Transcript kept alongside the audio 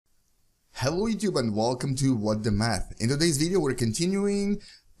Hello YouTube and welcome to What the Math. In today's video we're continuing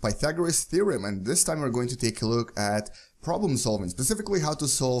Pythagoras Theorem, and this time we're going to take a look at problem solving, specifically how to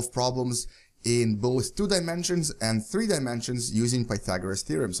solve problems in both 2 dimensions and 3 dimensions using Pythagoras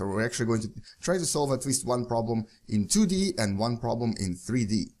Theorem. So we're actually going to try to solve at least one problem in 2D and one problem in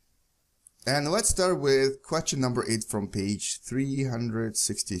 3D. And let's start with question number 8 from page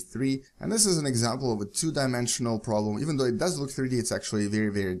 363. And this is an example of a 2-dimensional problem. Even though it does look 3D, it's actually very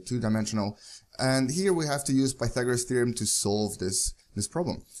 2-dimensional. And here we have to use Pythagoras theorem to solve this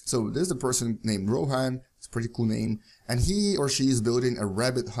problem. So there's a person named Rohan. It's a pretty cool name. And he or she is building a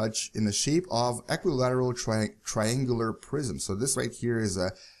rabbit hutch in the shape of equilateral triangular prism. So this right here is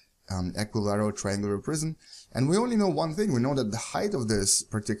a equilateral triangular prism. And we only know one thing. We know that the height of this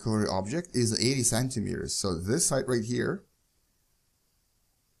particular object is 80 centimeters. So this height right here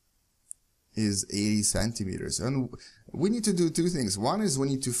is 80 centimeters. And we need to do 2 things. One is we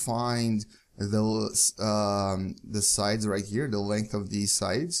need to find the sides right here, the length of these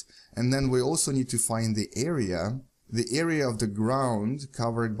sides. And then we also need to find the area of the ground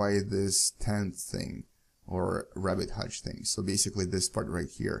covered by this tent thing or rabbit hutch thing. So basically this part right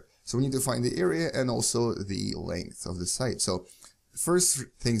here. So we need to find the area and also the length of the side. So first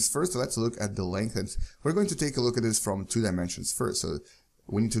things first, let's look at the length. And we're going to take a look at this from 2 dimensions first. So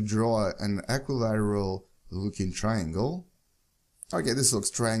we need to draw an equilateral looking triangle. Okay, this looks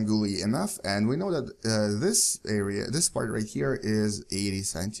triangular enough. And we know that this part right here is 80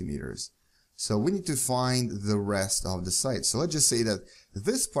 centimeters. So we need to find the rest of the side. So let's just say that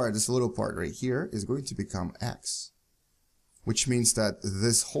this part, this little part right here, is going to become x, which means that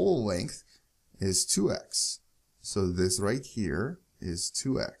this whole length is 2x. So this right here is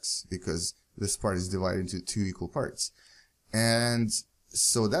 2x because this part is divided into 2 equal parts. And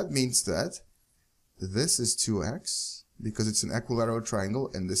so that means that this is 2x because it's an equilateral triangle,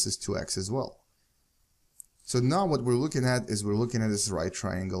 and this is 2x as well. So now what we're looking at is this right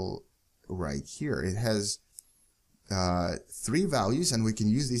triangle right here. It has 3 values, and we can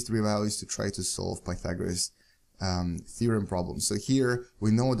use these 3 values to try to solve Pythagoras theorem problems. So here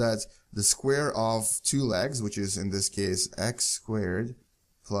we know that the square of 2 legs, which is in this case x squared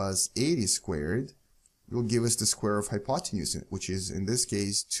plus 80 squared, will give us the square of hypotenuse, which is in this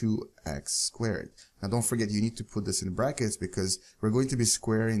case 2x squared. Now don't forget, you need to put this in brackets because we're going to be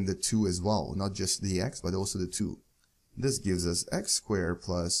squaring the 2 as well, not just the x but also the 2. This gives us x squared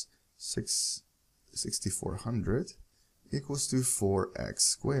plus 6400 equals to 4x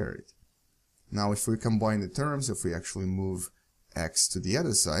squared. Now if we combine the terms, if we actually move x to the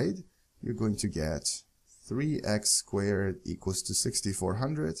other side, you're going to get 3x squared equals to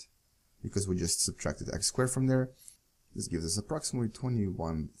 6400 because we just subtracted x squared from there. This gives us approximately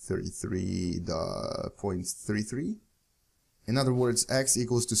 2133.33. In other words, x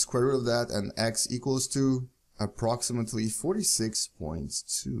equals to square root of that, and x equals to approximately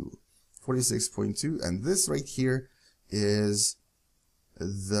 46.2. 46.2, and this right here is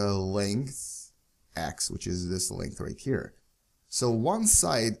the length x, which is this length right here. So one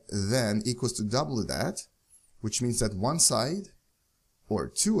side then equals to double that, which means that one side, or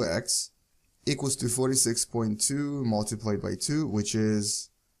 2x, equals to 46.2 multiplied by 2, which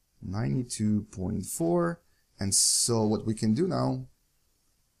is 92.4. And so what we can do now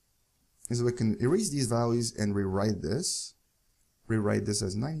is we can erase these values and rewrite this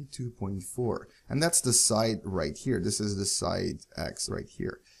as 92.4, and that's the side right here. This is the side x right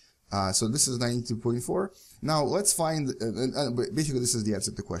here. So this is 92.4. Now let's find, basically this is the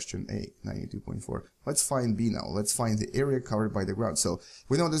answer to question A, 92.4. Let's find B now. Let's find the area covered by the ground. So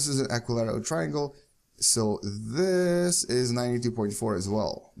we know this is an equilateral triangle, so this is 92.4 as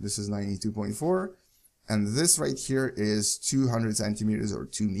well. This is 92.4, and this right here is 200 centimeters or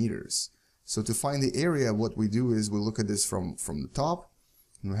 2 meters. So to find the area, what we do is we look at this from the top,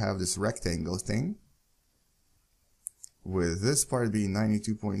 and we have this rectangle thing, with this part being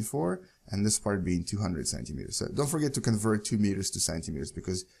 92.4 and this part being 200 centimeters. So don't forget to convert 2 meters to centimeters,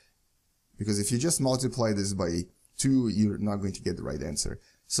 because if you just multiply this by 2, you're not going to get the right answer.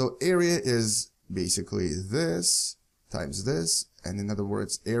 So area is basically this times this, and in other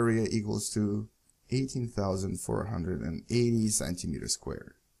words, area equals to 18,480 centimeters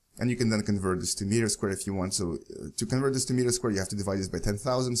squared. And you can then convert this to meters squared if you want. So to convert this to meters squared, you have to divide this by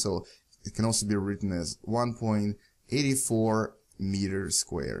 10,000. So it can also be written as 1.84 meters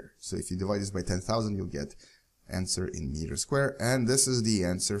squared. So if you divide this by 10,000, you'll get answer in meters squared. And this is the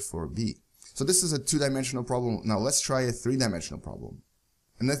answer for B. So this is a 2-dimensional problem. Now let's try a 3-dimensional problem.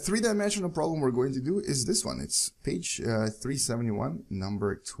 And the three-dimensional problem we're going to do is this one. It's page 371,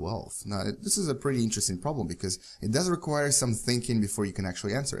 number 12. Now, this is a pretty interesting problem because it does require some thinking before you can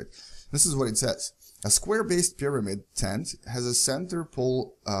actually answer it. This is what it says. A square-based pyramid tent has a center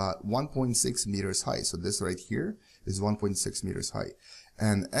pole 1.6 meters high. So this right here is 1.6 meters high.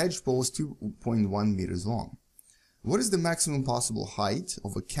 And edge pole is 2.1 meters long. What is the maximum possible height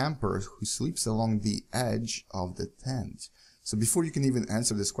of a camper who sleeps along the edge of the tent? So before you can even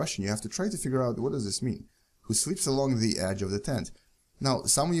answer this question, you have to try to figure out what does this mean? Who sleeps along the edge of the tent? Now,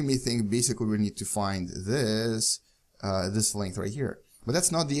 some of you may think basically we need to find this, this length right here. But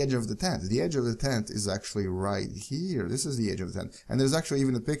that's not the edge of the tent. The edge of the tent is actually right here. This is the edge of the tent. And there's actually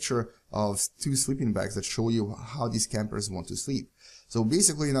even a picture of two sleeping bags that show you how these campers want to sleep. So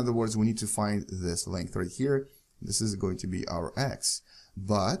basically, in other words, we need to find this length right here. This is going to be our x.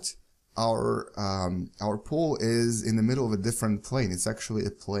 But our pole is in the middle of a different plane. It's actually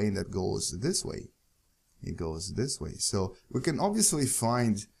a plane that goes this way. It goes this way. So we can obviously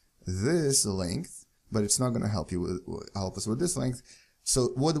find this length, but it's not going to help us with this length.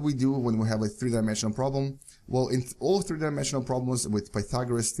 So what do we do when we have a three-dimensional problem? Well, in all three-dimensional problems with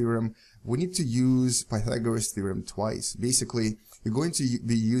Pythagoras Theorem, we need to use Pythagoras Theorem twice. Basically, you're going to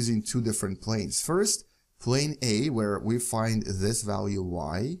be using two different planes. First, plane A, where we find this value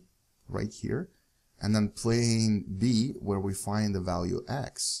y, right here, and then plane B, where we find the value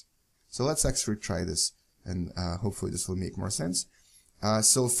x. So let's actually try this, and hopefully this will make more sense.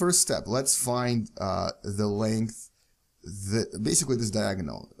 So first step, let's find the length, basically this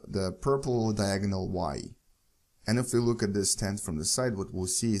diagonal, the purple diagonal y. And if we look at this tent from the side, what we'll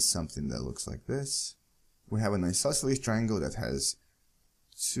see is something that looks like this. We have an isosceles triangle that has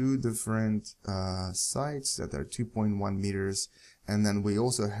two different sides that are 2.1 meters. And then we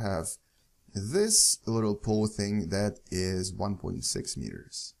also have this little pole thing that is 1.6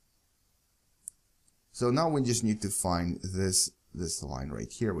 meters. So now we just need to find this line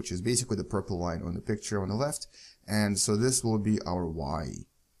right here, which is basically the purple line on the picture on the left. And so this will be our y.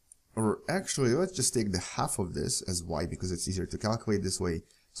 Or actually, let's just take the half of this as y because it's easier to calculate this way.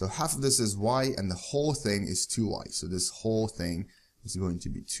 So half of this is y and the whole thing is 2y. So this whole thing is going to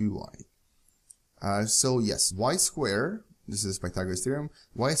be 2y. So yes, y squared, this is Pythagoras theorem,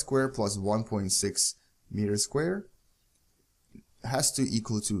 y squared plus 1.6 meters squared has to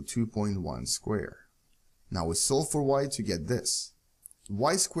equal to 2.1 squared. Now we solve for y to get this.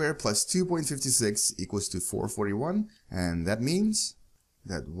 Y squared plus 2.56 equals to 441, and that means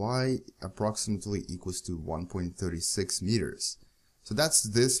that y approximately equals to 1.36 meters. So that's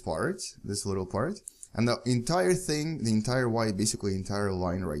this part, this little part. And the entire thing, the entire y, basically entire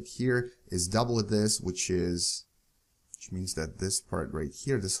line right here is double this, which means that this part right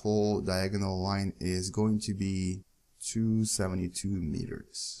here, this whole diagonal line is going to be 272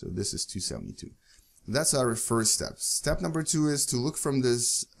 meters. So this is 272. That's our first step. Step number 2 is to look from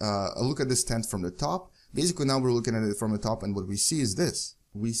this, look at this tent from the top. Basically now we're looking at it from the top, and what we see is this.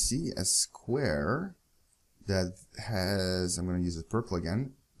 We see a square that has, I'm going to use the purple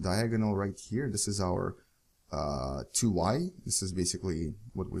again, diagonal right here. This is our 2y. This is basically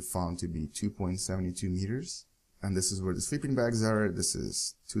what we found to be 2.72 meters. And this is where the sleeping bags are. This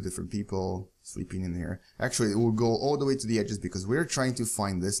is two different people sleeping in here. Actually, it will go all the way to the edges because we're trying to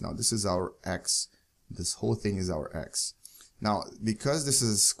find this now. This is our x. This whole thing is our x. Now, because this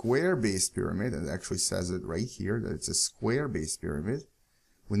is a square-based pyramid, and it actually says it right here that it's a square-based pyramid,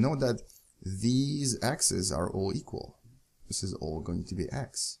 we know that these x's are all equal. This is all going to be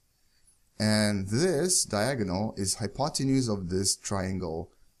x. And this diagonal is hypotenuse of this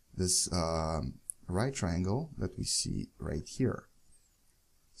triangle, this right triangle that we see right here.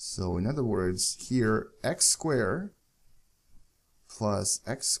 So in other words, here x squared plus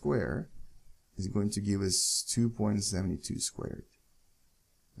x squared is going to give us 2.72 squared.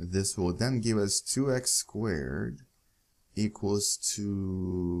 This will then give us 2x squared equals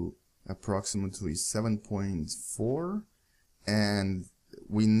to approximately 7.4, and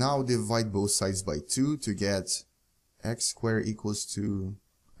we now divide both sides by 2 to get x squared equals to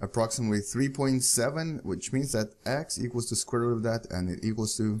approximately 3.7, which means that x equals the square root of that, and it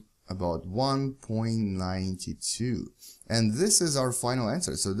equals to about 1.92. And this is our final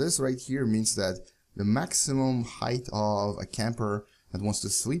answer. So this right here means that the maximum height of a camper that wants to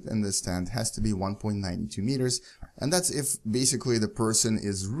sleep in this tent has to be 1.92 meters. And that's if basically the person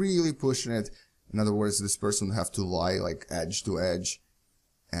is really pushing it. In other words, this person would have to lie like edge to edge.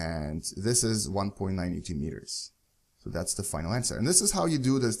 And this is 1.92 meters. So that's the final answer. And this is how you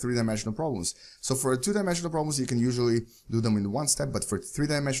do the three-dimensional problems. So for two-dimensional problems, you can usually do them in one step. But for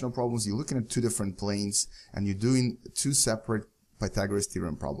three-dimensional problems, you're looking at two different planes and you're doing two separate Pythagoras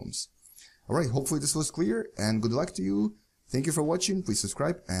Theorem problems. Alright, hopefully this was clear, and good luck to you. Thank you for watching, please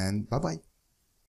subscribe, and bye-bye.